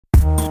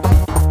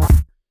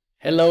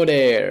Hello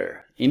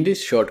there! In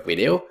this short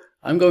video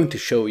I'm going to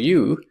show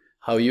you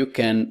how you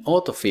can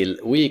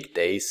autofill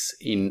weekdays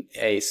in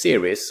a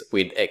series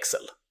with Excel.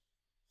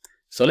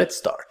 So let's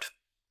start.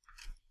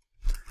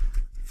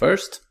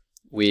 First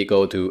we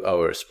go to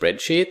our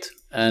spreadsheet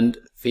and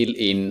fill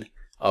in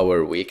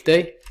our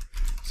weekday.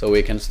 So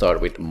we can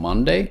start with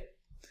Monday,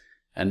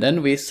 and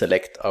then we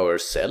select our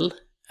cell,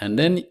 and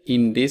then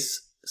in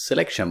this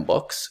selection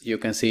box you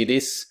can see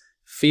this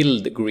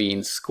filled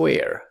green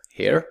square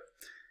here.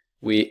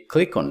 We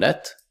click on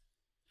that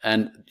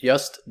and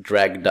just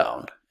drag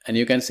down, and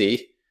you can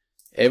see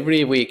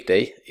every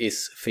weekday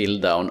is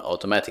filled down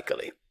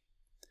automatically.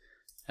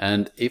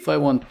 And if I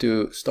want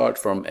to start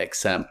from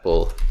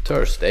example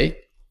Thursday,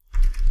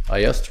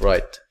 I just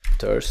write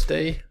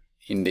Thursday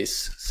in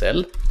this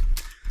cell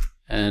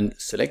and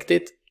select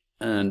it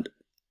and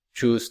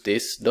choose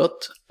this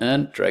dot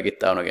and drag it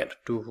down again,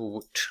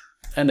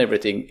 and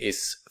everything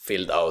is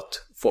filled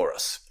out for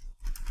us.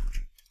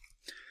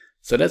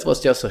 So that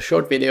was just a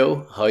short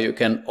video how you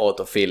can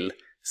autofill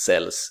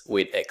cells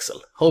with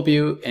Excel. Hope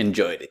you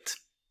enjoyed it.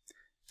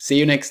 See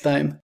you next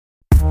time.